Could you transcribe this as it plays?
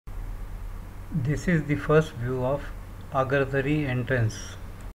This is the first view of Agarzari entrance.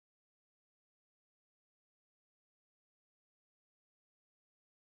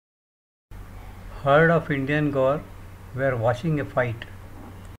 Herd of Indian gaur were watching a fight.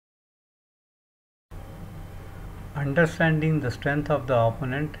 Understanding the strength of the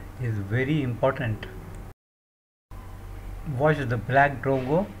opponent is very important. Watch the Black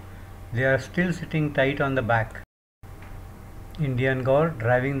Drong. They are still sitting tight on the back. Indian gaur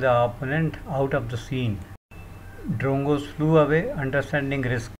driving the opponent out of the scene. Drongos flew away, understanding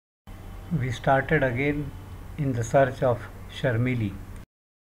risk. We started again in the search of Sharmili.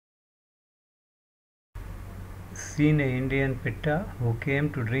 Seen a Indian Pitta who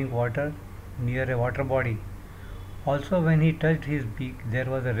came to drink water near a water body. Also, when he touched his beak, there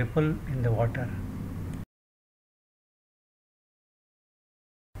was a ripple in the water.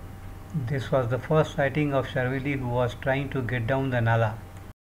 This was the first sighting of Sharmili, who was trying to get down the nala.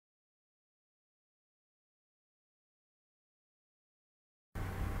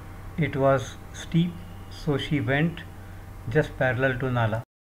 It was steep, so she went just parallel to nala.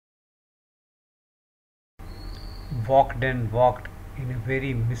 Walked and walked in a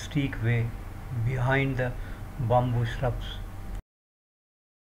very mystique way behind the bamboo shrubs.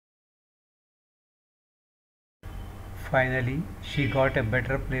 Finally, she got a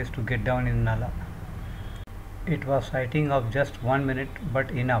better place to get down in nala. It was sighting of just 1 minute, but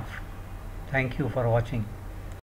enough. Thank you for watching.